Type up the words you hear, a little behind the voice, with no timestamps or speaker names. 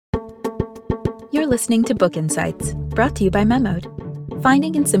You're listening to Book Insights, brought to you by Memode,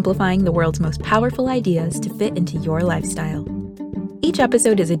 finding and simplifying the world's most powerful ideas to fit into your lifestyle. Each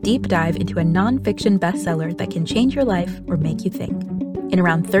episode is a deep dive into a nonfiction bestseller that can change your life or make you think. In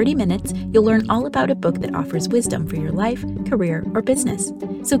around 30 minutes, you'll learn all about a book that offers wisdom for your life, career, or business.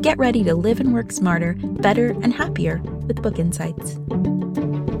 So get ready to live and work smarter, better, and happier with Book Insights.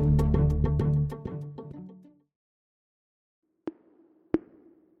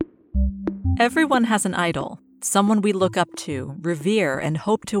 Everyone has an idol, someone we look up to, revere, and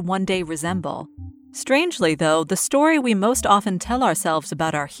hope to one day resemble. Strangely, though, the story we most often tell ourselves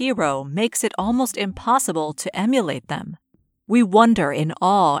about our hero makes it almost impossible to emulate them. We wonder in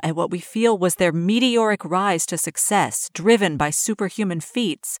awe at what we feel was their meteoric rise to success, driven by superhuman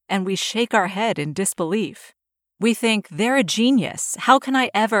feats, and we shake our head in disbelief. We think, they're a genius. How can I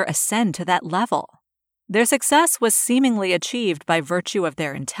ever ascend to that level? Their success was seemingly achieved by virtue of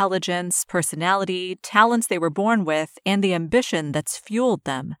their intelligence, personality, talents they were born with, and the ambition that's fueled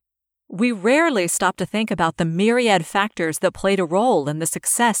them. We rarely stop to think about the myriad factors that played a role in the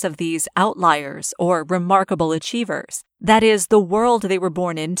success of these outliers or remarkable achievers. That is, the world they were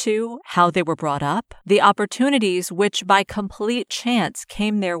born into, how they were brought up, the opportunities which by complete chance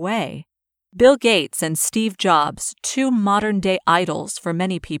came their way. Bill Gates and Steve Jobs, two modern-day idols for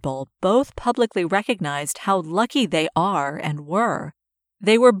many people, both publicly recognized how lucky they are and were.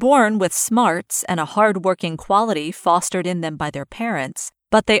 They were born with smarts and a hard-working quality fostered in them by their parents,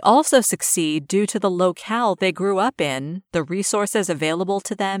 but they also succeed due to the locale they grew up in, the resources available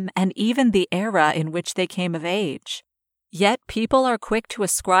to them, and even the era in which they came of age. Yet people are quick to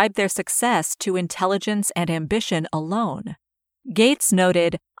ascribe their success to intelligence and ambition alone. Gates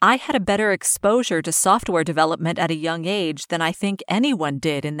noted, "I had a better exposure to software development at a young age than I think anyone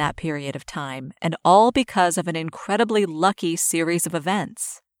did in that period of time, and all because of an incredibly lucky series of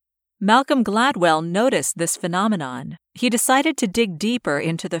events." Malcolm Gladwell noticed this phenomenon. He decided to dig deeper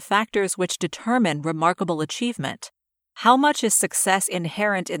into the factors which determine remarkable achievement. How much is success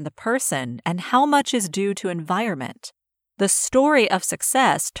inherent in the person, and how much is due to environment? The story of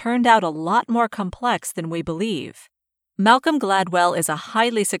success turned out a lot more complex than we believe. Malcolm Gladwell is a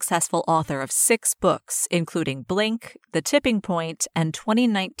highly successful author of 6 books, including Blink, The Tipping Point, and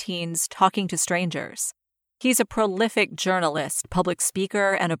 2019's Talking to Strangers. He's a prolific journalist, public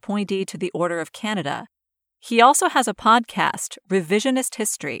speaker, and appointee to the Order of Canada. He also has a podcast, Revisionist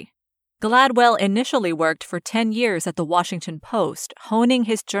History. Gladwell initially worked for 10 years at the Washington Post, honing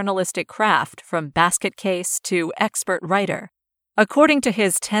his journalistic craft from basket case to expert writer. According to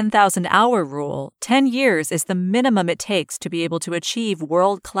his 10,000-hour rule, 10 years is the minimum it takes to be able to achieve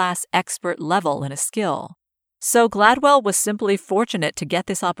world-class expert level in a skill. So Gladwell was simply fortunate to get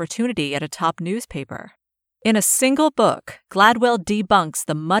this opportunity at a top newspaper. In a single book, Gladwell debunks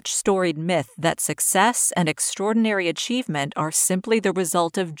the much-storied myth that success and extraordinary achievement are simply the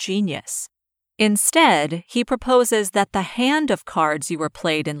result of genius. Instead, he proposes that the hand of cards you were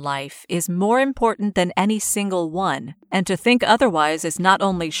played in life is more important than any single one, and to think otherwise is not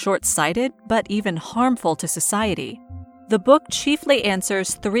only short-sighted, but even harmful to society. The book chiefly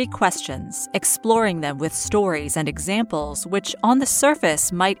answers 3 questions, exploring them with stories and examples which on the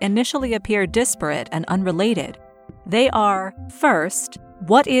surface might initially appear disparate and unrelated. They are, first,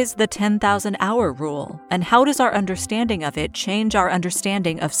 what is the 10,000-hour rule, and how does our understanding of it change our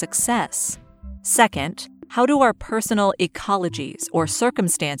understanding of success? Second, how do our personal ecologies or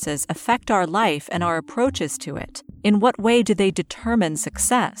circumstances affect our life and our approaches to it? In what way do they determine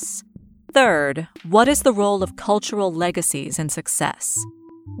success? Third, what is the role of cultural legacies in success?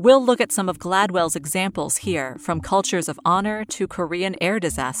 We'll look at some of Gladwell's examples here, from cultures of honor to Korean air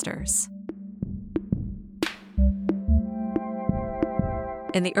disasters.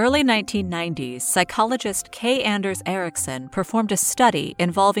 In the early 1990s, psychologist Kay Anders Ericsson performed a study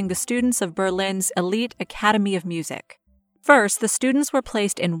involving the students of Berlin's elite Academy of Music. First, the students were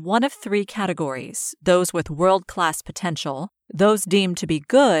placed in one of 3 categories: those with world-class potential, those deemed to be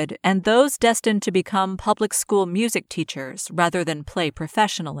good, and those destined to become public school music teachers rather than play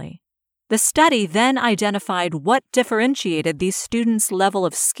professionally. The study then identified what differentiated these students' level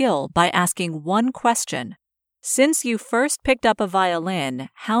of skill by asking one question: since you first picked up a violin,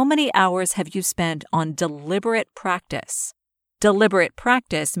 how many hours have you spent on deliberate practice? Deliberate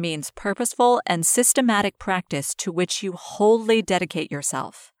practice means purposeful and systematic practice to which you wholly dedicate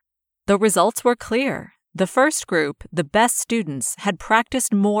yourself. The results were clear. The first group, the best students, had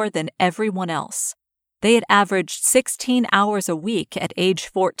practiced more than everyone else. They had averaged 16 hours a week at age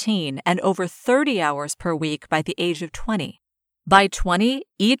 14 and over 30 hours per week by the age of 20. By 20,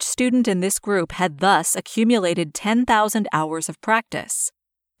 each student in this group had thus accumulated 10,000 hours of practice.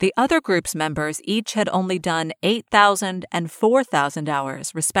 The other group's members each had only done 8,000 and 4,000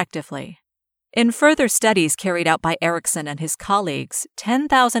 hours, respectively. In further studies carried out by Erickson and his colleagues,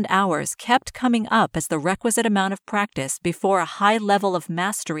 10,000 hours kept coming up as the requisite amount of practice before a high level of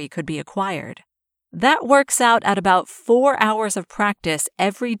mastery could be acquired. That works out at about 4 hours of practice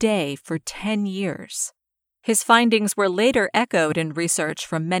every day for 10 years. His findings were later echoed in research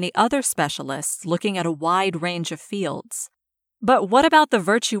from many other specialists looking at a wide range of fields. But what about the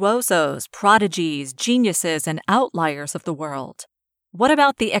virtuosos, prodigies, geniuses, and outliers of the world? What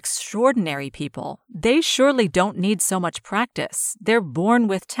about the extraordinary people? They surely don't need so much practice. They're born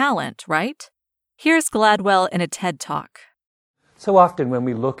with talent, right? Here's Gladwell in a TED Talk. So often when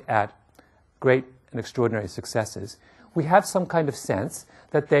we look at great and extraordinary successes, we have some kind of sense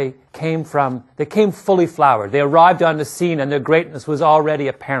that they came fully flowered. They arrived on the scene and their greatness was already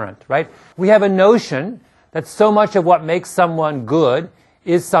apparent, right? We have a notion that so much of what makes someone good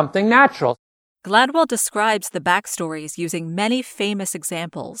is something natural. Gladwell describes the backstories using many famous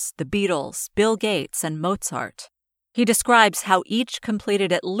examples, the Beatles, Bill Gates, and Mozart. He describes how each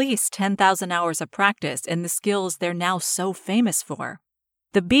completed at least 10,000 hours of practice in the skills they're now so famous for.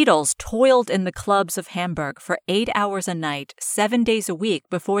 The Beatles toiled in the clubs of Hamburg for 8 hours a night, 7 days a week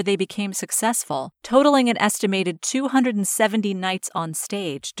before they became successful, totaling an estimated 270 nights on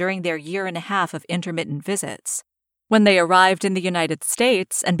stage during their year and a half of intermittent visits. When they arrived in the United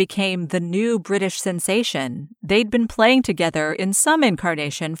States and became the new British sensation, they'd been playing together in some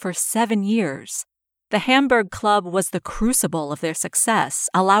incarnation for 7 years. The Hamburg Club was the crucible of their success,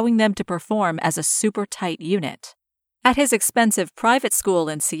 allowing them to perform as a super tight unit. At his expensive private school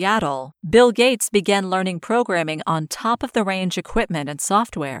in Seattle, Bill Gates began learning programming on top-of-the-range equipment and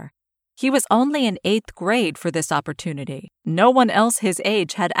software. He was only in 8th grade for this opportunity. No one else his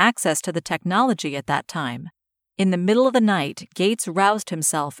age had access to the technology at that time. In the middle of the night, Gates roused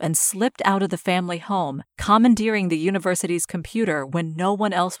himself and slipped out of the family home, commandeering the university's computer when no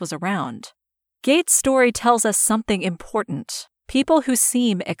one else was around. Gates' story tells us something important. People who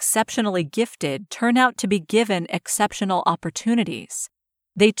seem exceptionally gifted turn out to be given exceptional opportunities.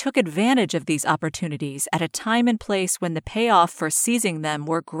 They took advantage of these opportunities at a time and place when the payoff for seizing them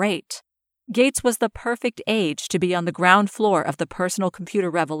were great. Gates was the perfect age to be on the ground floor of the personal computer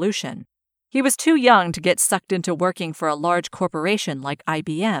revolution. He was too young to get sucked into working for a large corporation like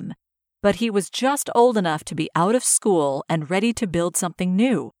IBM, but he was just old enough to be out of school and ready to build something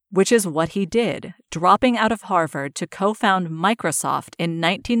new, which is what he did, dropping out of Harvard to co-found Microsoft in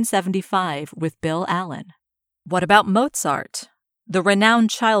 1975 with Bill Allen. What about Mozart? The renowned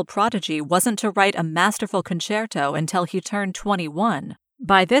child prodigy wasn't to write a masterful concerto until he turned 21.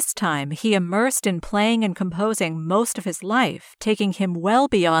 By this time, he immersed in playing and composing most of his life, taking him well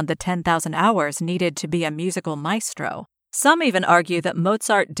beyond the 10,000 hours needed to be a musical maestro. Some even argue that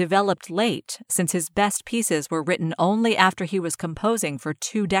Mozart developed late, since his best pieces were written only after he was composing for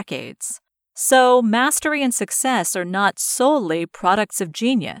 2 decades. So, mastery and success are not solely products of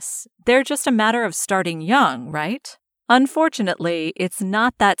genius. They're just a matter of starting young, right? Unfortunately, it's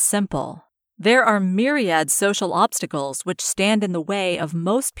not that simple. There are myriad social obstacles which stand in the way of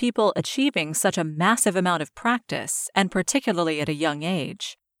most people achieving such a massive amount of practice, and particularly at a young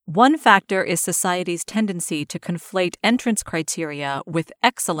age. One factor is society's tendency to conflate entrance criteria with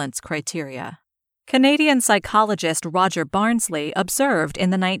excellence criteria. Canadian psychologist Roger Barnsley observed in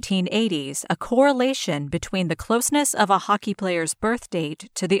the 1980s a correlation between the closeness of a hockey player's birth date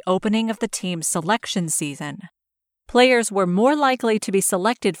to the opening of the team's selection season. Players were more likely to be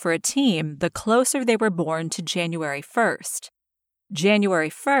selected for a team the closer they were born to January 1st. January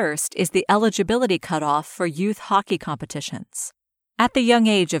 1st is the eligibility cutoff for youth hockey competitions. At the young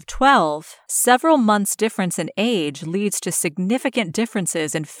age of 12, several months' difference in age leads to significant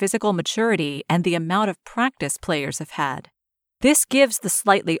differences in physical maturity and the amount of practice players have had. This gives the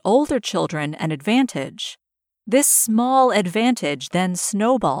slightly older children an advantage. This small advantage then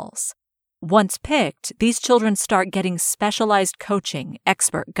snowballs. Once picked, these children start getting specialized coaching,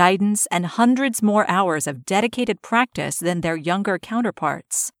 expert guidance, and hundreds more hours of dedicated practice than their younger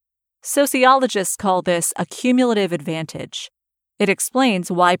counterparts. Sociologists call this a cumulative advantage. It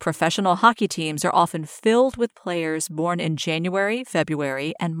explains why professional hockey teams are often filled with players born in January,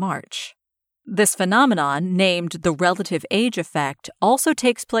 February, and March. This phenomenon, named the relative age effect, also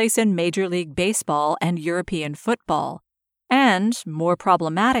takes place in Major League Baseball and European football, and, more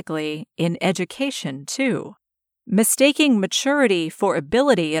problematically, in education, too. Mistaking maturity for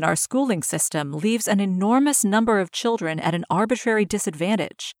ability in our schooling system leaves an enormous number of children at an arbitrary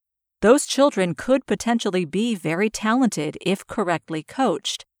disadvantage. Those children could potentially be very talented if correctly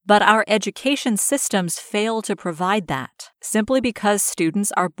coached, But our education systems fail to provide that, simply because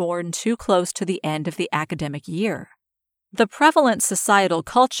students are born too close to the end of the academic year. The prevalent societal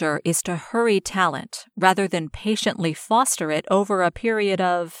culture is to hurry talent rather than patiently foster it over a period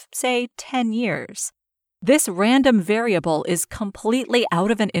of, say, 10 years. This random variable is completely out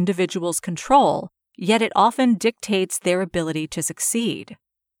of an individual's control, yet it often dictates their ability to succeed.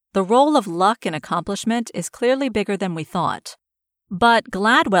 The role of luck in accomplishment is clearly bigger than we thought. But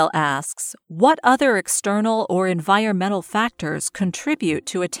Gladwell asks, what other external or environmental factors contribute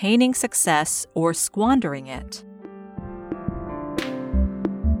to attaining success or squandering it?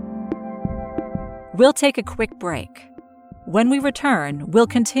 We'll take a quick break. When we return, we'll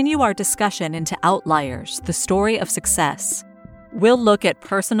continue our discussion into Outliers, the story of success. We'll look at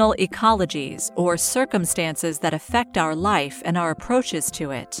personal ecologies or circumstances that affect our life and our approaches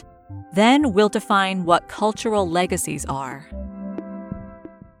to it. Then we'll define what cultural legacies are.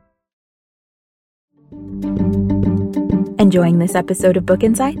 Enjoying this episode of Book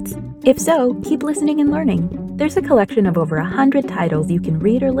Insights? If so, keep listening and learning. There's a collection of over 100 titles you can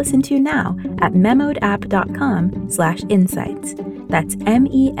read or listen to now at memodapp.com/insights. That's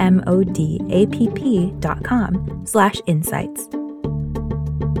memodapp.com/insights.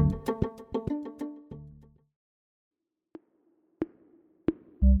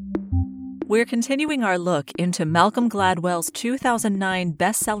 We're continuing our look into Malcolm Gladwell's 2009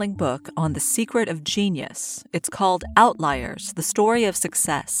 best-selling book on the secret of genius. It's called Outliers, the story of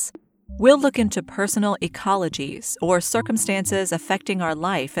success. We'll look into personal ecologies or circumstances affecting our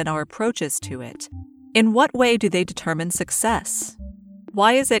life and our approaches to it. In what way do they determine success?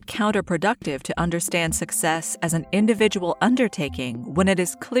 Why is it counterproductive to understand success as an individual undertaking when it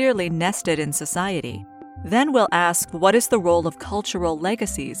is clearly nested in society? Then we'll ask, what is the role of cultural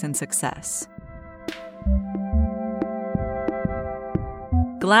legacies in success?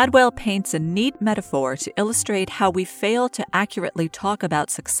 Gladwell paints a neat metaphor to illustrate how we fail to accurately talk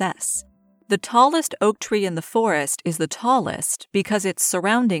about success. The tallest oak tree in the forest is the tallest because its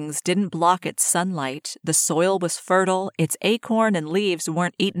surroundings didn't block its sunlight, the soil was fertile, its acorn and leaves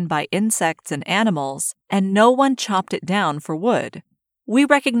weren't eaten by insects and animals, and no one chopped it down for wood. We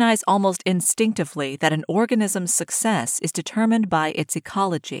recognize almost instinctively that an organism's success is determined by its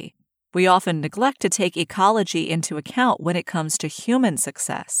ecology. We often neglect to take ecology into account when it comes to human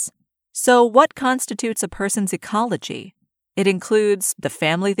success. So what constitutes a person's ecology? It includes the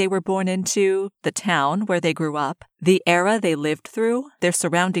family they were born into, the town where they grew up, the era they lived through, their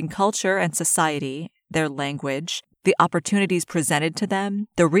surrounding culture and society, their language, the opportunities presented to them,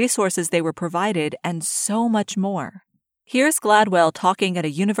 the resources they were provided, and so much more. Here's Gladwell talking at a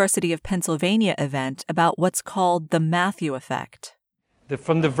University of Pennsylvania event about what's called the Matthew effect.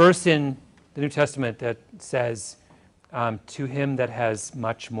 From the verse in the New Testament that says, to him that has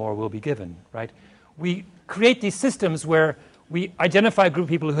much more will be given, right? We create these systems where we identify a group of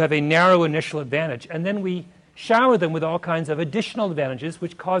people who have a narrow initial advantage, and then we shower them with all kinds of additional advantages,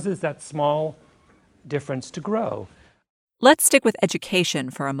 which causes that small difference to grow. Let's stick with education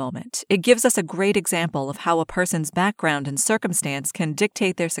for a moment. It gives us a great example of how a person's background and circumstance can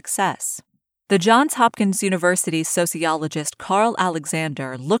dictate their success. The Johns Hopkins University sociologist Carl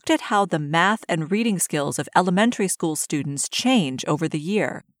Alexander looked at how the math and reading skills of elementary school students change over the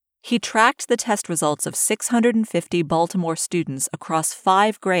year. He tracked the test results of 650 Baltimore students across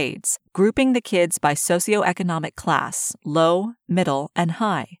 5 grades, grouping the kids by socioeconomic class, low, middle, and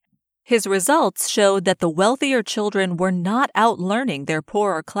high. His results showed that the wealthier children were not out-learning their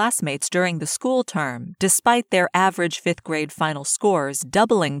poorer classmates during the school term, despite their average 5th grade final scores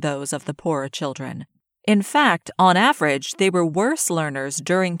doubling those of the poorer children. In fact, on average, they were worse learners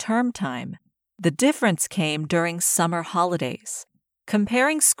during term time. The difference came during summer holidays.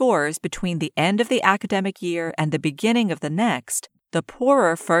 Comparing scores between the end of the academic year and the beginning of the next, the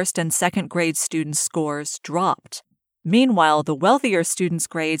poorer 1st and 2nd grade students' scores dropped. Meanwhile, the wealthier students'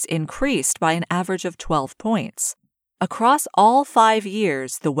 grades increased by an average of 12 points. Across all 5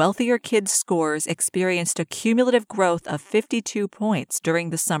 years, the wealthier kids' scores experienced a cumulative growth of 52 points during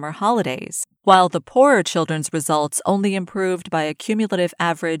the summer holidays, while the poorer children's results only improved by a cumulative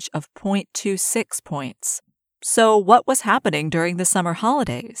average of 0.26 points. So what was happening during the summer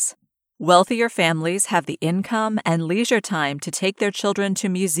holidays? Wealthier families have the income and leisure time to take their children to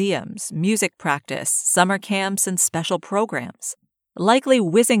museums, music practice, summer camps, and special programs. Likely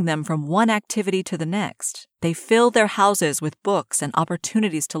whizzing them from one activity to the next, they fill their houses with books and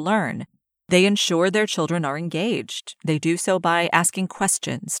opportunities to learn. They ensure their children are engaged. They do so by asking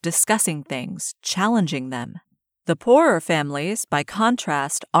questions, discussing things, challenging them. The poorer families, by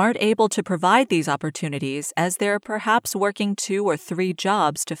contrast, aren't able to provide these opportunities as they're perhaps working 2 or 3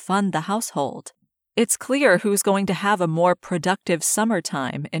 jobs to fund the household. It's clear who's going to have a more productive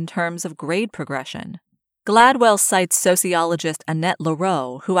summertime in terms of grade progression. Gladwell cites sociologist Annette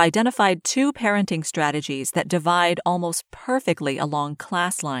Lareau, who identified 2 parenting strategies that divide almost perfectly along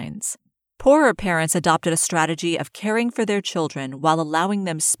class lines. Poorer parents adopted a strategy of caring for their children while allowing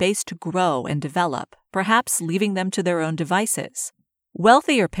them space to grow and develop, perhaps leaving them to their own devices.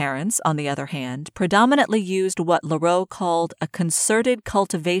 Wealthier parents, on the other hand, predominantly used what Lareau called a concerted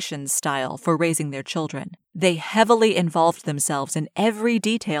cultivation style for raising their children. They heavily involved themselves in every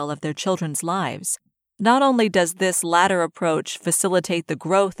detail of their children's lives. Not only does this latter approach facilitate the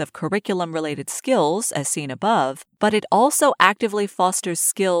growth of curriculum-related skills, as seen above, but it also actively fosters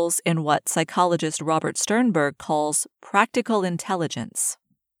skills in what psychologist Robert Sternberg calls practical intelligence.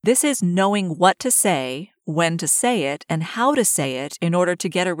 This is knowing what to say, when to say it, and how to say it in order to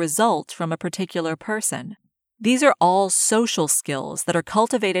get a result from a particular person. These are all social skills that are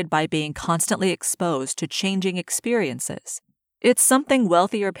cultivated by being constantly exposed to changing experiences. It's something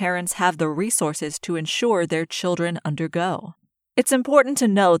wealthier parents have the resources to ensure their children undergo. It's important to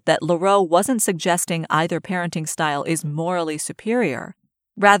note that Lareau wasn't suggesting either parenting style is morally superior,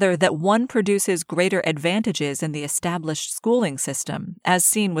 rather that one produces greater advantages in the established schooling system, as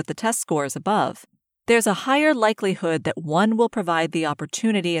seen with the test scores above. There's a higher likelihood that one will provide the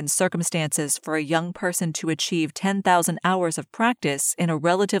opportunity and circumstances for a young person to achieve 10,000 hours of practice in a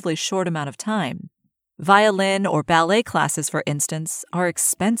relatively short amount of time. Violin or ballet classes, for instance, are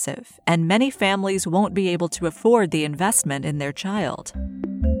expensive, and many families won't be able to afford the investment in their child.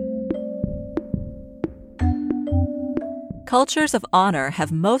 Cultures of honor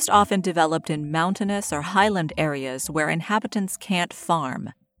have most often developed in mountainous or highland areas where inhabitants can't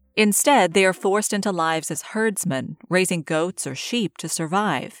farm. Instead, they are forced into lives as herdsmen, raising goats or sheep to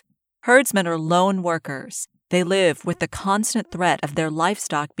survive. Herdsmen are lone workers. They live with the constant threat of their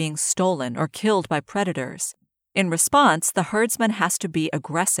livestock being stolen or killed by predators. In response, the herdsman has to be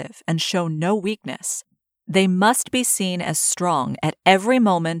aggressive and show no weakness. They must be seen as strong at every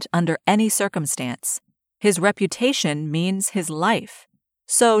moment under any circumstance. His reputation means his life.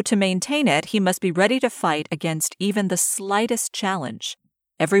 So, to maintain it, he must be ready to fight against even the slightest challenge.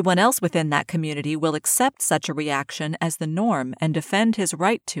 Everyone else within that community will accept such a reaction as the norm and defend his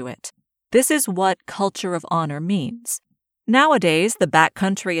right to it. This is what culture of honor means. Nowadays, the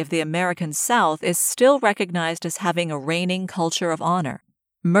backcountry of the American South is still recognized as having a reigning culture of honor.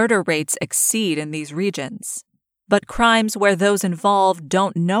 Murder rates exceed in these regions. But crimes where those involved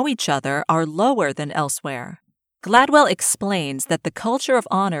don't know each other are lower than elsewhere. Gladwell explains that the culture of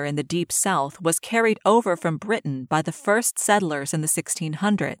honor in the Deep South was carried over from Britain by the first settlers in the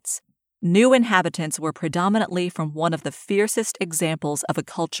 1600s. New inhabitants were predominantly from one of the fiercest examples of a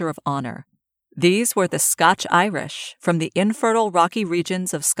culture of honor. These were the Scotch-Irish, from the infertile rocky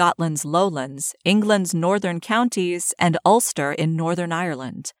regions of Scotland's lowlands, England's northern counties, and Ulster in Northern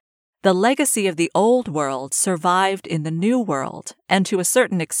Ireland. The legacy of the Old World survived in the New World, and to a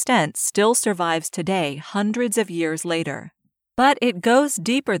certain extent still survives today, hundreds of years later. But it goes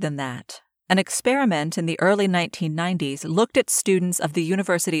deeper than that. An experiment in the early 1990s looked at students of the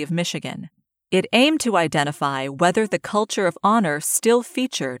University of Michigan. It aimed to identify whether the culture of honor still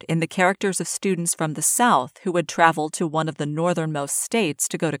featured in the characters of students from the South who had traveled to one of the northernmost states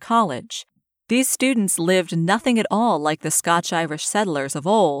to go to college. These students lived nothing at all like the Scotch-Irish settlers of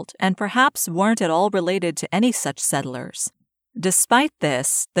old, and perhaps weren't at all related to any such settlers. Despite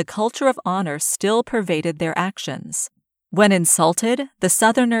this, the culture of honor still pervaded their actions. When insulted, the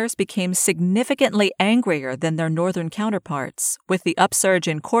Southerners became significantly angrier than their northern counterparts, with the upsurge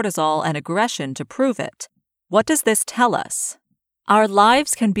in cortisol and aggression to prove it. What does this tell us? Our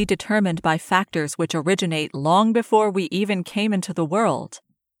lives can be determined by factors which originate long before we even came into the world.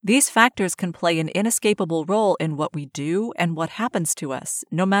 These factors can play an inescapable role in what we do and what happens to us,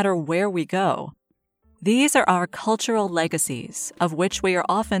 no matter where we go. These are our cultural legacies, of which we are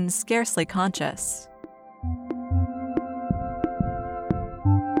often scarcely conscious.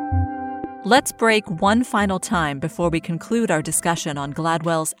 Let's break one final time before we conclude our discussion on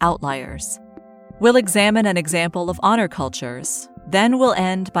Gladwell's Outliers. We'll examine an example of honor cultures, then we'll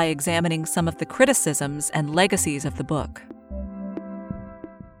end by examining some of the criticisms and legacies of the book.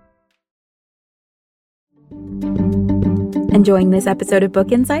 Enjoying this episode of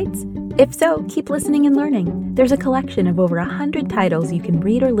Book Insights? If so, keep listening and learning. There's a collection of over 100 titles you can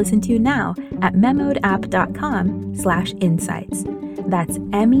read or listen to now at memodapp.com/insights. That's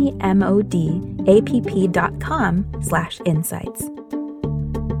memodapp.com/insights.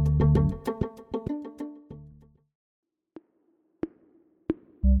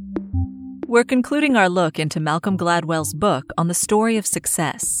 we're concluding our look into Malcolm Gladwell's book on the story of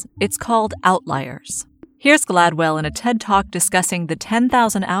success. It's called Outliers. Here's Gladwell in a TED Talk discussing the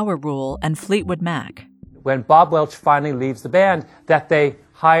 10,000-hour rule and Fleetwood Mac. When Bob Welch finally leaves the band, that they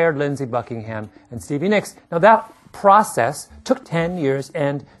hired Lindsey Buckingham and Stevie Nicks. Now that process took 10 years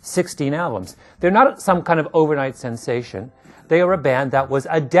and 16 albums. They're not some kind of overnight sensation. They are a band that was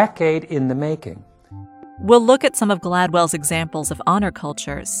a decade in the making. We'll look at some of Gladwell's examples of honor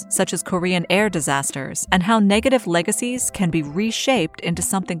cultures, such as Korean Air disasters, and how negative legacies can be reshaped into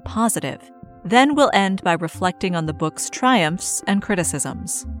something positive. Then we'll end by reflecting on the book's triumphs and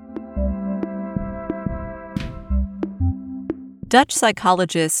criticisms. Dutch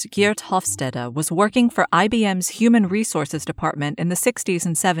psychologist Geert Hofstede was working for IBM's Human Resources Department in the 60s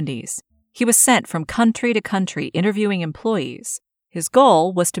and 70s. He was sent from country to country interviewing employees. His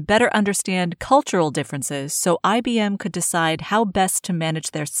goal was to better understand cultural differences so IBM could decide how best to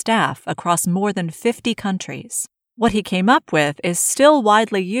manage their staff across more than 50 countries. What he came up with is still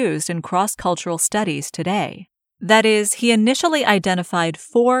widely used in cross-cultural studies today. That is, he initially identified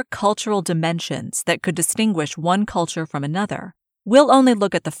 4 cultural dimensions that could distinguish one culture from another. We'll only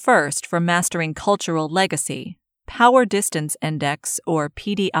look at the first for mastering cultural legacy, Power Distance Index, or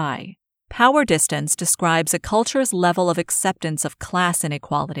PDI. Power distance describes a culture's level of acceptance of class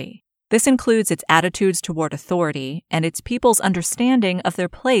inequality. This includes its attitudes toward authority and its people's understanding of their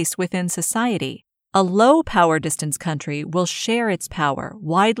place within society. A low power distance country will share its power,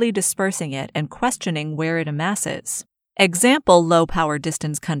 widely dispersing it and questioning where it amasses. Example low-power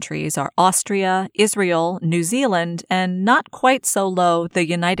distance countries are Austria, Israel, New Zealand, and not quite so low, the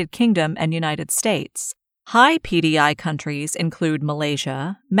United Kingdom and United States. High PDI countries include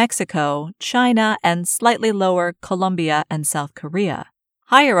Malaysia, Mexico, China, and slightly lower Colombia and South Korea.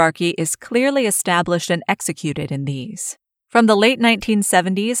 Hierarchy is clearly established and executed in these. From the late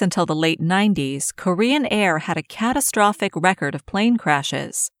 1970s until the late 90s, Korean Air had a catastrophic record of plane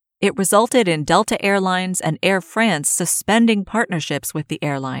crashes. It resulted in Delta Airlines and Air France suspending partnerships with the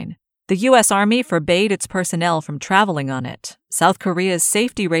airline. The U.S. Army forbade its personnel from traveling on it. South Korea's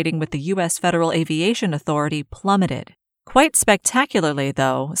safety rating with the U.S. Federal Aviation Authority plummeted. Quite spectacularly,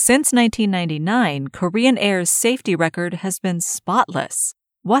 though, since 1999, Korean Air's safety record has been spotless.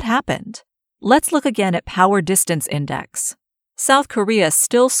 What happened? Let's look again at Power Distance Index. South Korea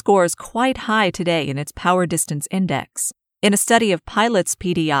still scores quite high today in its Power Distance Index. In a study of pilots'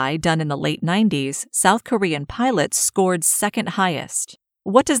 PDI done in the late 90s, South Korean pilots scored second highest.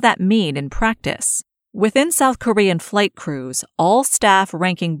 What does that mean in practice? Within South Korean flight crews, all staff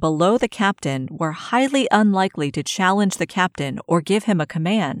ranking below the captain were highly unlikely to challenge the captain or give him a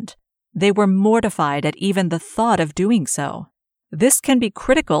command. They were mortified at even the thought of doing so. This can be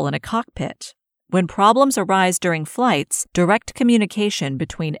critical in a cockpit. When problems arise during flights, direct communication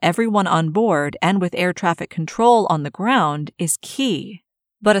between everyone on board and with air traffic control on the ground is key.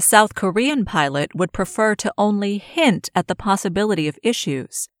 But a South Korean pilot would prefer to only hint at the possibility of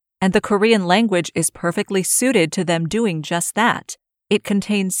issues, and the Korean language is perfectly suited to them doing just that. It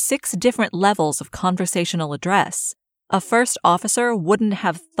contains 6 different levels of conversational address. A first officer wouldn't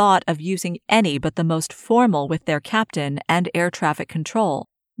have thought of using any but the most formal with their captain and air traffic control.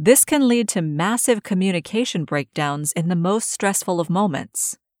 This can lead to massive communication breakdowns in the most stressful of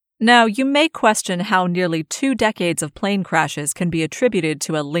moments. Now, you may question how nearly 2 decades of plane crashes can be attributed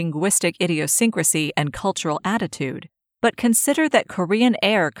to a linguistic idiosyncrasy and cultural attitude, but consider that Korean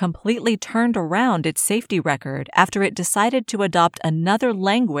Air completely turned around its safety record after it decided to adopt another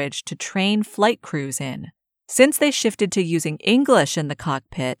language to train flight crews in. Since they shifted to using English in the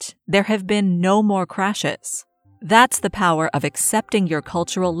cockpit, there have been no more crashes. That's the power of accepting your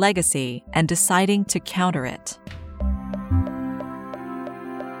cultural legacy and deciding to counter it.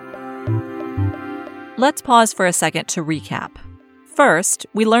 Let's pause for a second to recap. First,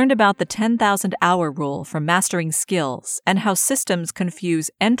 we learned about the 10,000-hour rule for mastering skills and how systems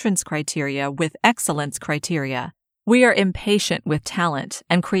confuse entrance criteria with excellence criteria. We are impatient with talent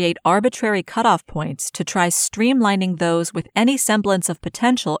and create arbitrary cutoff points to try streamlining those with any semblance of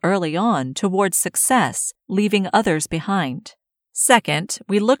potential early on towards success, leaving others behind. Second,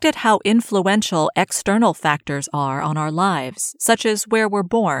 we looked at how influential external factors are on our lives, such as where we're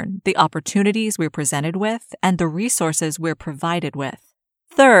born, the opportunities we're presented with, and the resources we're provided with.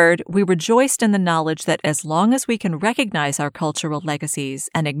 Third, we rejoiced in the knowledge that as long as we can recognize our cultural legacies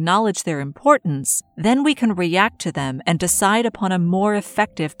and acknowledge their importance, then we can react to them and decide upon a more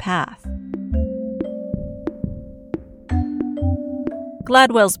effective path.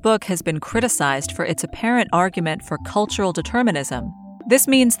 Gladwell's book has been criticized for its apparent argument for cultural determinism. This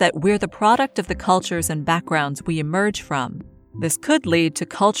means that we're the product of the cultures and backgrounds we emerge from. This could lead to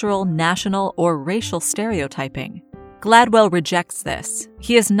cultural, national, or racial stereotyping. Gladwell rejects this.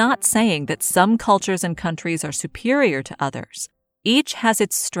 He is not saying that some cultures and countries are superior to others. Each has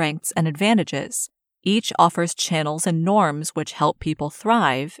its strengths and advantages. Each offers channels and norms which help people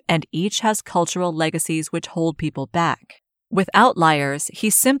thrive, and each has cultural legacies which hold people back. With Outliers, he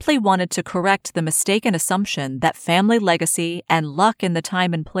simply wanted to correct the mistaken assumption that family legacy and luck in the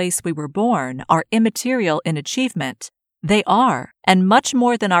time and place we were born are immaterial in achievement. They are, and much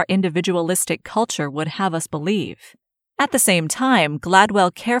more than our individualistic culture would have us believe. At the same time,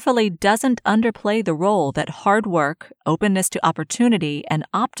 Gladwell carefully doesn't underplay the role that hard work, openness to opportunity, and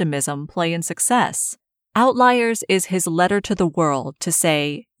optimism play in success. Outliers is his letter to the world to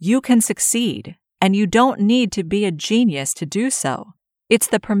say, you can succeed, and you don't need to be a genius to do so. It's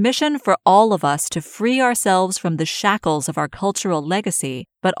the permission for all of us to free ourselves from the shackles of our cultural legacy,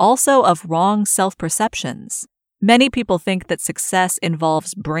 but also of wrong self-perceptions. Many people think that success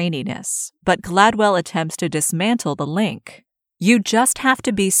involves braininess, but Gladwell attempts to dismantle the link. You just have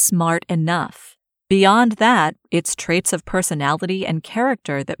to be smart enough. Beyond that, it's traits of personality and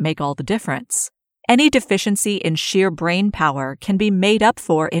character that make all the difference. Any deficiency in sheer brain power can be made up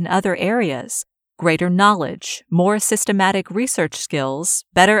for in other areas. Greater knowledge, more systematic research skills,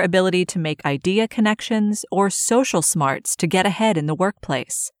 better ability to make idea connections, or social smarts to get ahead in the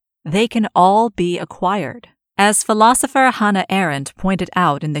workplace. They can all be acquired. As philosopher Hannah Arendt pointed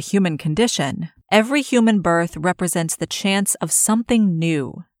out in The Human Condition, every human birth represents the chance of something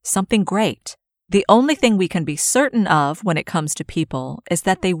new, something great. The only thing we can be certain of when it comes to people is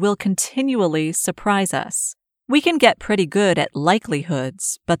that they will continually surprise us. We can get pretty good at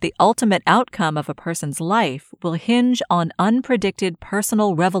likelihoods, but the ultimate outcome of a person's life will hinge on unpredicted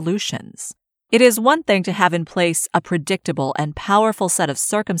personal revolutions. It is one thing to have in place a predictable and powerful set of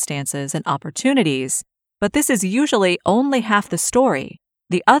circumstances and opportunities, but this is usually only half the story.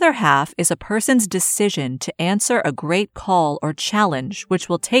 The other half is a person's decision to answer a great call or challenge which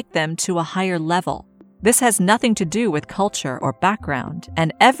will take them to a higher level. This has nothing to do with culture or background,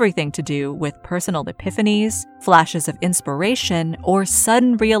 and everything to do with personal epiphanies, flashes of inspiration, or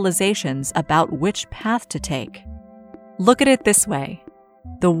sudden realizations about which path to take. Look at it this way.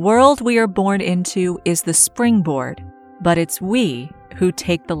 The world we are born into is the springboard, but it's we who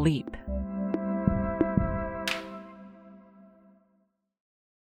take the leap.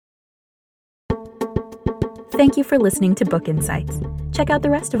 Thank you for listening to Book Insights. Check out the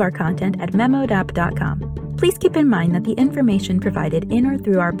rest of our content at memodapp.com. Please keep in mind that the information provided in or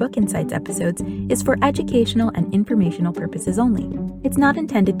through our Book Insights episodes is for educational and informational purposes only. It's not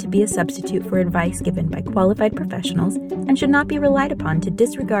intended to be a substitute for advice given by qualified professionals and should not be relied upon to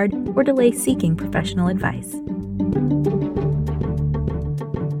disregard or delay seeking professional advice.